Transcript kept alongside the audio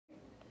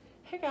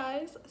Hey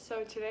guys,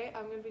 so today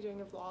I'm going to be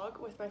doing a vlog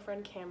with my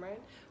friend Cameron.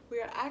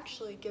 We are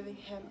actually giving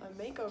him a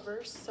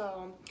makeover,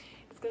 so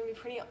it's going to be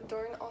pretty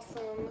darn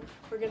awesome.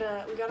 We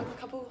got him a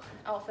couple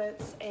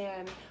outfits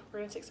and we're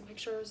going to take some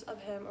pictures of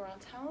him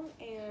around town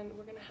and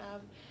we're going to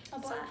have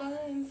some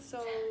fun.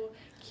 So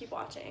keep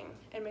watching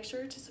and make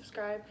sure to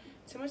subscribe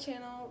to my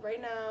channel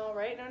right now.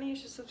 Right now you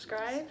should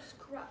subscribe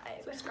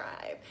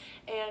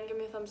and give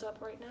me a thumbs up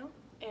right now.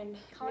 And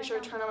make sure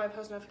to turn on my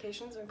post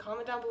notifications and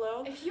comment down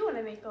below if you want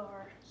a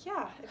makeover.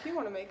 Yeah, if you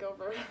want a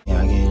makeover. Yeah,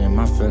 I get in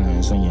my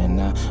feelings when you're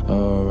not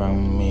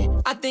around me.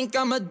 I think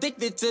I'm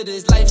addicted to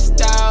this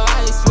lifestyle.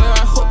 I swear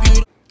I hope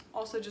you.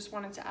 Also, just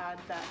wanted to add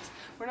that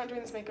we're not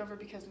doing this makeover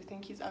because we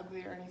think he's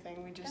ugly or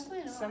anything. We just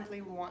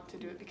simply want to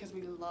do it because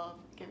we love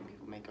giving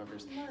people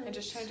makeovers and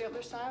just changing up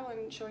their style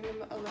and showing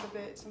them a little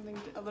bit something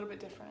a little bit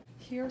different.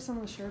 Here are some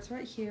of the shirts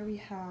right here we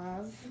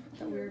have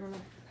that we're gonna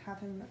have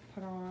him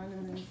put on,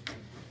 and then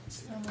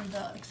some of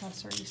the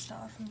accessory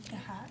stuff and the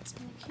hats.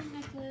 Cute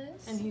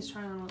necklace. And he's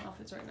trying on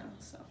outfits right now,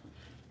 so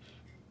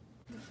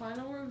the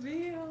final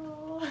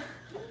reveal.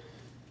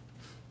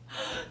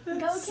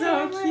 That's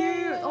so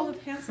cute. Oh, the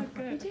pants look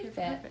good. You did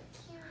fit.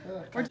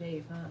 Or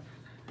Dave, huh?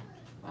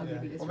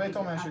 Well, they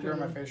told me I should grow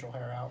my facial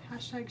hair out.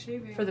 Hashtag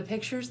shaving. For the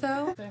pictures,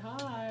 though? Say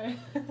hi.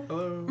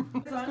 Hello.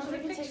 Let's go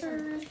take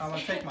pictures. I'm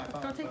gonna take my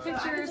phone. Go take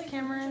pictures,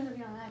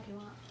 Cameron.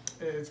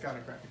 It's got a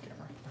crappy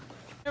camera.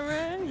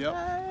 Cameron, yep.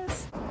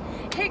 Yes.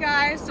 Hey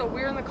guys, so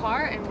we're in the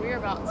car and we're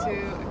about to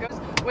go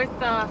with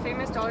the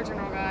famous Dollar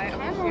General guy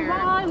over here.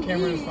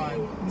 Cameron is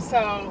fine.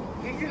 So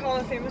you can call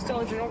him famous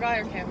Dollar General guy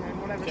or Cameron,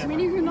 whatever. Cameron. I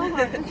mean, you can know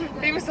how.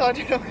 Famous Dollar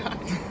General guy.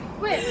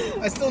 Wait.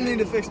 I still need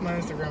to fix my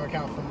Instagram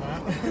account from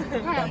that.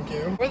 Thank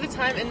you. We're the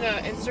time in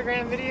the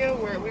Instagram video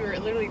where we were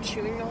literally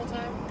chewing the whole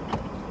time,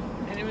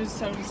 and it was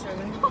so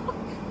disturbing.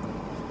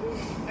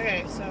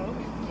 Okay, so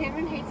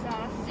Cameron hates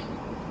us.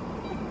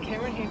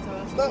 Cameron hates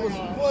us. That was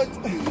what? What?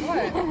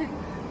 What?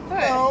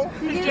 No.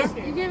 I'm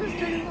joking. You gave us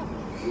dirty love.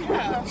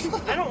 Yeah.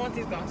 I don't want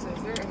these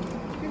glasses. They're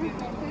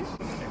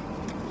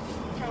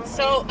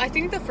So I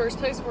think the first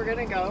place we're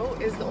gonna go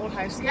is the old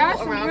high school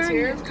around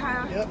here.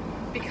 Yep.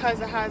 Because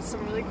it has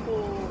some really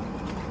cool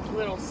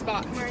little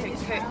spots to take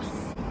pics.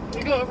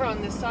 We go over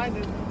on this side,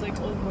 there's like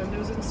old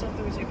windows and stuff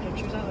that we take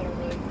pictures of that are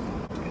really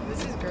good.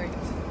 This is great.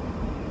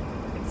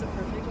 It's the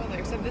perfect weather,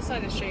 except this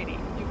side is shady.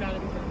 You've got to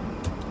be careful.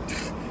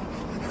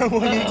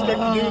 What do you expect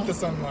to do with the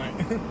sunlight?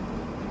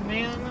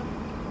 Man,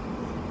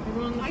 we're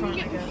going in the front, I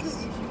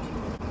guess.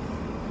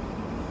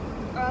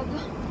 Ugh.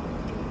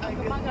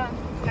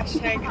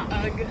 Hashtag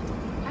ugh.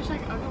 Hashtag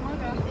ugh.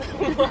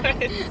 What?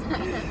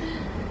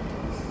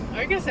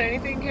 Are you gonna say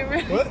anything,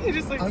 Cameron? What? You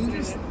just look I'm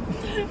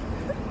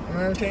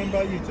entertained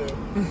by you two.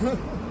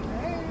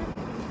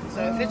 So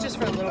if it's just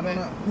for a little bit.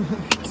 know.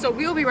 So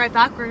we'll be right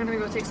back. We're gonna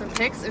go take some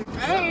pics and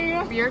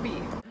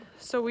BRB.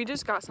 So we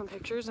just got some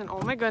pictures and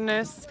oh my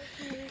goodness,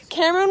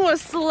 Cameron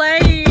was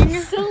slaying.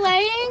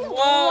 Slaying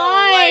Whoa,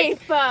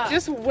 life. Like,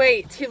 just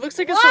wait. He looks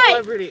like a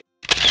celebrity.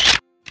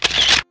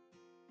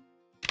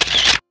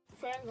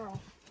 Fangirl.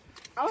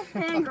 I was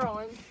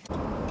fangirling.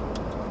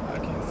 I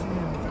can't see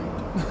anything.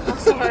 I'm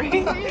sorry.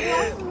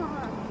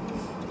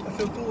 I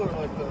feel cooler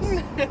like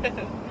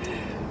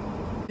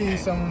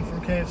this. Someone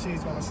from KFC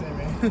is gonna see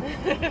me.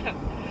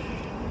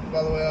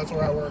 By the way, that's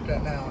where I work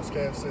at now. It's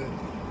KFC.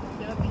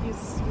 Yep, he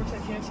works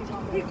at KFC.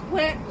 He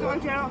quit. Dollar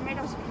General made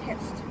us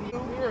pissed. We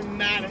were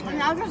mad at And him.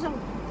 now there's a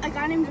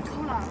guy named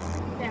Dakota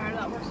there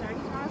that works there.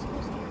 He's not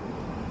supposed to.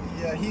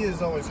 Yeah, he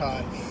is always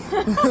high.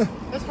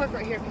 Let's park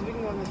right here because we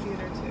can go in the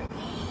theater too.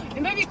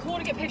 It might be cool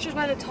to get pictures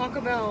by the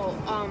Taco Bell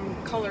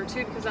color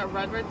too, because that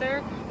red right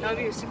there, that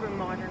would be super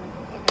modern.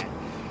 Okay.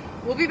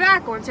 We'll be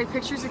back. Want to take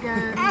pictures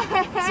again.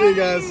 See you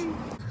guys.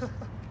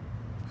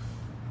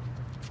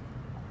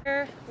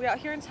 We out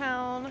here in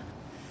town.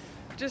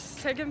 Just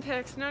taking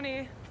pics,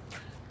 Noni.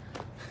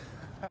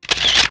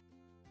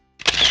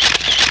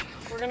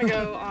 We're gonna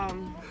go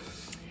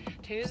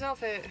change his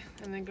outfit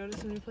and then go to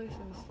some new places.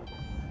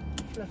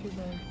 Fluffy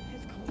bone.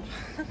 It's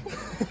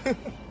cold.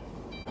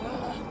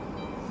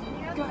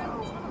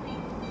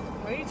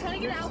 Why are you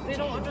trying to get out? They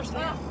don't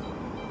understand.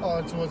 Oh,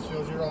 it's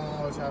Woodsfield. You don't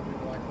always have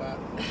people like that.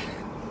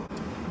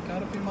 You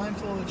gotta be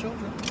mindful of the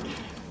children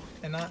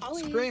and not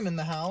scream in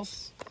the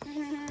house.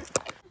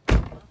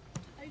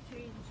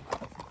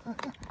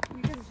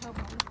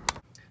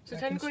 So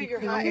technically your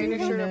hat and your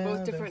shirt are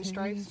both different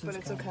stripes, but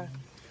it's okay.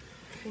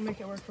 We'll make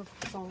it work for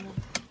Solomon.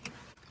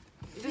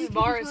 This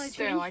bar is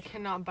stale. I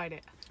cannot bite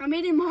it. I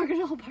made a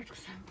market all part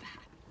because I'm fat.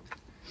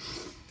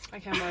 I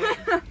can't bite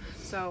it.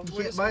 So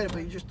You can't bite it,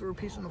 but you just threw a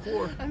piece on the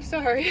floor. I'm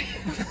sorry.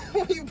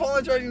 What are you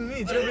apologizing to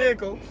me? It's your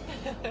vehicle.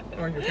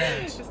 Or your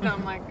parents. It's not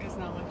my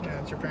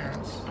Yeah, it's your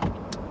parents.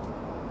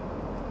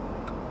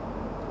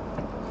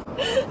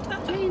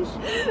 Change.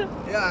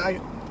 Yeah,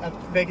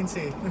 they can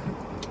see.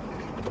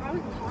 I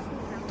was talking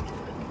about it.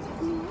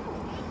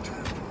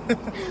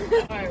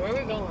 Alright, where are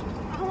we going?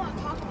 I want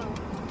Taco Bell.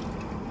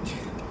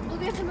 We'll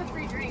get him a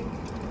free drink.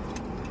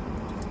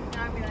 And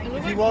I'll be like,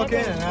 If you walk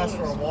in and ask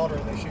for a water,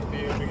 they should be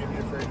able to give you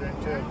a free drink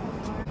too.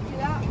 do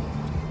that.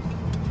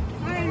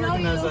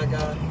 Cameron knows that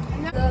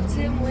guy. Loved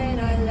him when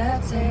I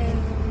left him.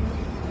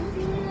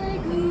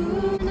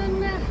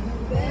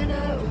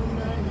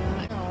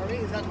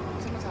 Is that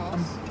someone's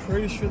house? I'm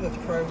pretty sure that's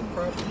private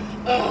property.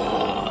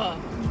 Ugh.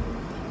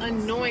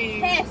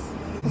 Annoying. Piss.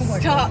 Oh my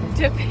Stop God.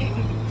 dipping.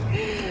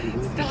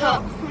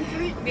 Stop.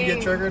 You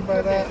get triggered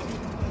by that?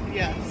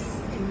 Yes.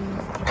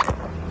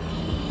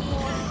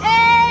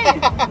 Hey!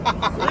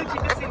 Look,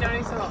 you can see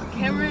Nani so well.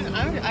 Cameron,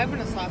 I'm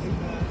gonna slap you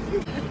for that.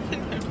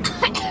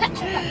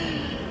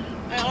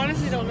 I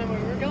honestly don't know where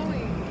we're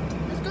going.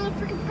 Let's go to the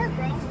freaking park,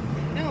 bro.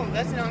 No,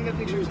 that's not good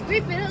pictures.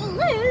 We've been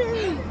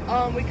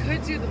live. We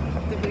could do the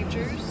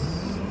bleachers.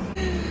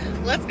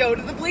 Let's go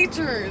to the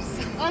bleachers.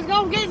 Let's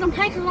go get some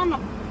pictures on the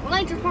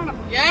bleachers for the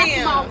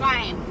basketball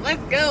game.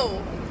 Let's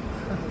go.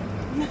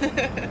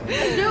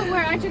 Let's do it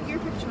where I took your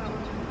picture on.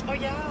 Oh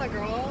yeah,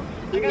 girl.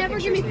 You never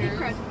give me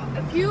pictures.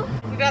 If you?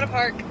 We got a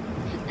park.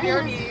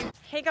 BRB.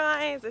 Hey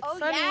guys, it's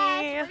Sunny.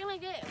 Yes, we're gonna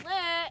get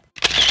lit.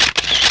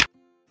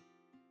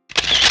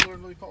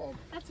 Literally called.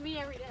 That's me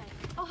every day.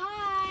 Oh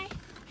hi.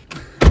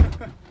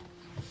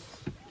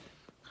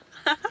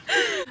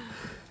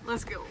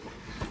 Let's go.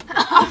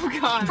 Oh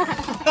god.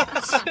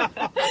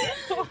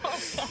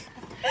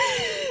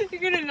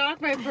 You're gonna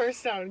knock my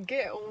purse down.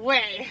 Get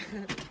away.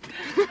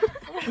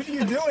 What are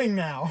you doing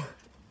now?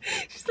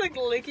 She's like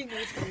licking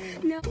my screen.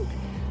 No.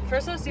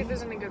 First, let's see if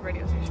there's any good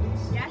radio stations.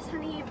 Yes,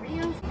 honey.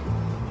 Radio.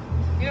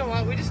 You know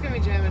what? We're just gonna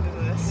be jamming into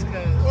this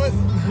because What?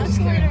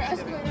 Escalator.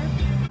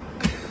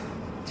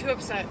 too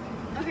upset.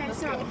 Okay, Let's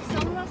so go.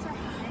 some of us are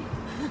high.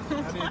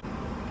 How do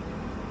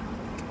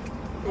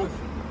you... Oof.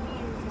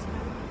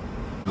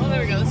 Oh,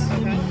 there we go. This is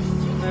okay.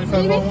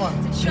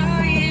 95.1.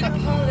 Try and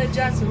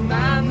apologize for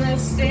my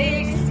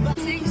mistakes.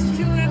 Takes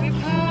to every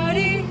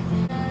party.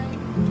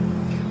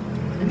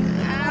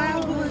 I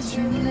was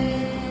your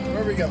man.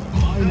 Where we go?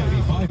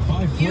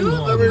 You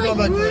Where look we like going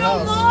back to the Bruno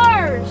house?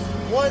 Mars.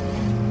 What?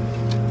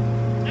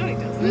 No, he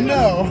doesn't.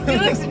 No. He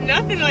looks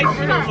nothing like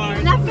Bruno Mars.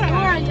 And that's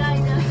Laura, yeah, I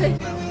know.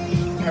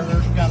 Ever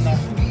gotten that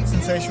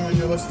sensation when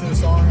you listen to a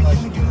song like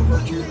you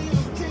revert to your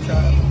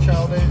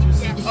child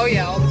ages? Yes. Oh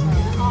yeah, all the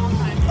time. All the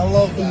time. I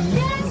love that.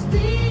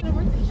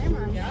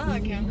 Yeah,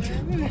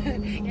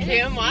 Cameron.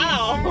 Cam,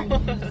 wow.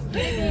 Get it,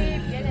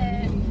 babe, get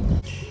it.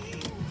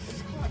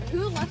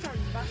 Who left our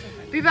bus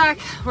open? Be back.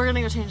 We're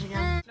gonna go change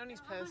again.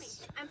 Noni's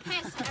pissed. I'm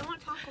pissed. I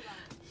want Taco Bell.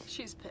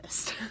 She's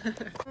pissed. Yes.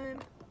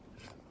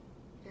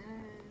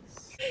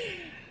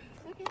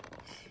 Okay.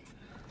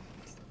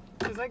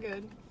 Is that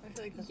good? I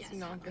feel like that's Yes.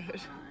 not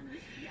good.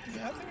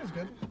 Yeah, I think it's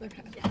good.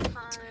 Okay.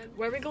 Yes,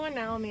 Where are we going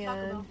now, man?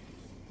 Taco Bell.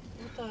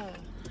 What the?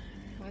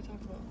 Why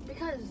Taco Bell?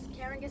 Because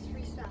Karen gets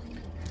free stuff.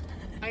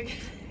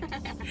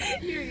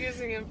 You're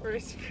using him for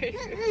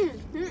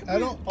inspiration. I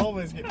don't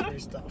always get free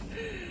stuff.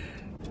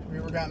 Have you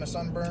ever gotten a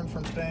sunburn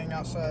from staying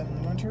outside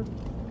in the winter?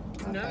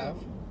 I No. have.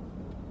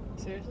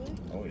 Seriously?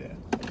 Oh yeah.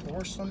 The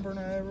worst sunburn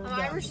I ever Oh,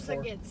 gotten Irish is a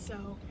before. good,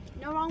 so.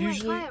 No, wrong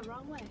Usually- way. Kaya,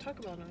 wrong way. Talk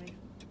about Noni.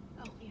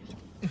 Oh,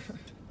 yeah.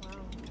 Wow.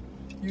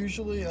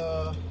 Usually,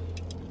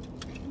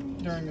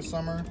 during the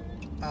summer,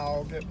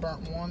 I'll get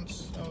burnt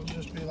once. It'll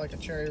just be like a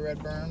cherry red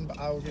burn, but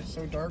I will get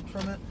so dark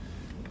from it,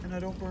 and I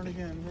don't burn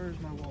again. Where's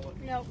my wallet?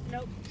 Nope,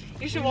 nope.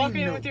 You should walk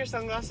in No. with your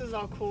sunglasses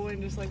all cool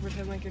and just like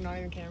pretend like you're not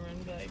even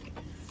Cameron. Be like,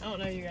 I don't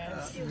know you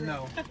guys.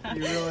 No.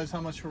 You realize how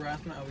much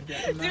harassment I would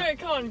get from Do that? it,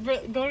 come on,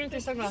 go in with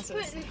your sunglasses.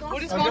 Just put the We'll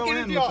just I'll walk go in in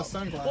with with you all. the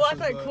sunglasses, We'll act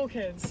like but- cool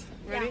kids.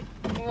 Ready?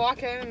 We'll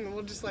walk in and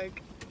we'll just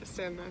like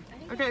stand there.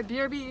 Okay,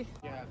 BRB.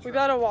 Yeah, We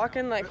gotta walk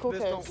in like cool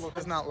this kids.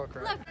 does not look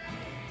right.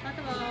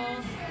 Taco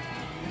Bell.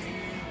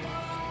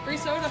 Free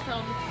soda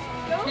from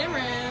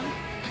Cameron.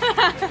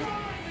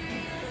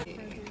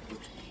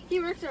 He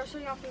works there, so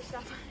you free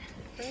stuff.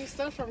 Free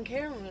stuff from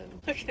Cameron.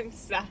 Looking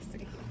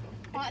sassy.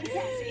 Hot and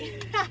sassy.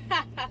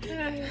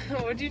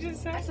 What'd you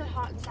just I say? said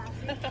hot and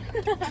sassy.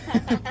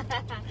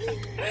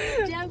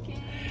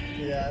 Joking.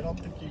 Yeah, I don't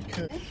think you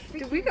could.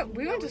 Dude,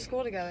 we went to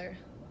school together.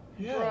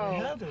 Yeah, Bro. we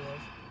had to have.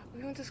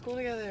 We went to school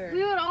together.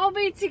 We would all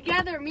be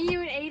together, me,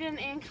 you, and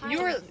Aiden, and Kyle.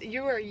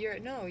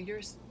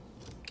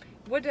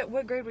 What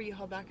grade were you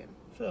held back in?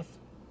 5th.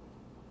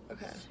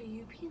 Okay. So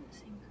you'd be in the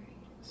same grade.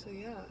 So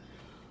yeah.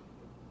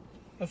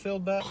 I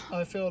failed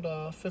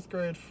 5th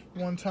grade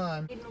one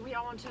time. Aiden, we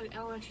all went to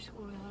elementary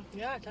school together.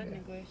 Yeah,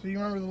 technically. So you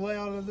remember the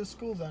layout of this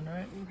school then,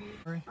 right?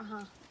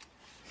 Uh-huh.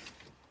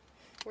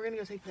 We're gonna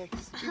go take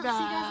pics. See you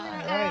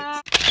guys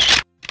later.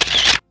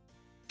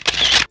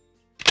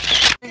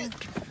 Alright.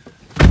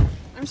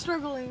 I'm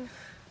struggling.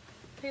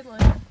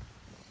 Caitlin.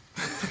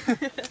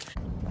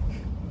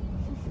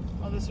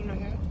 Oh, this one right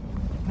here?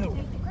 No,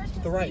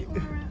 the right.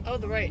 Oh,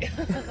 the right.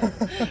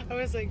 I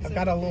was like, I've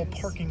got a little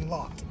parking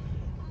lot.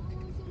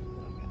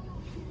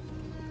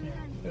 Yeah,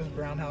 there's a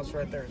brown house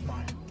right there is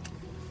mine.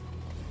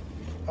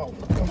 Oh,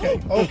 okay,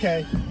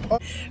 okay. Oh,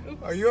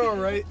 are you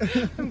alright?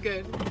 I'm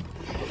good.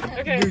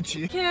 Okay.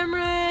 Gucci.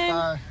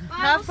 Cameron.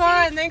 Have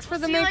fun. Thanks for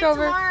the See you, like,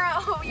 makeover.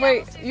 tomorrow. Yeah,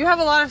 Wait, you have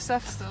a lot of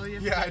stuff still. You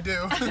have Yeah, I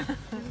do.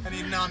 I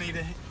need Nani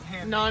to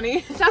hand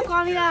Nani. Stop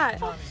calling me that.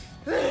 Nani.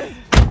 Bye.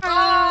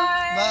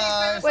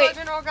 Bye. Wait.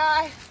 General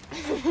guy.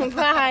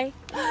 Bye.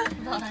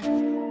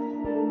 Bye.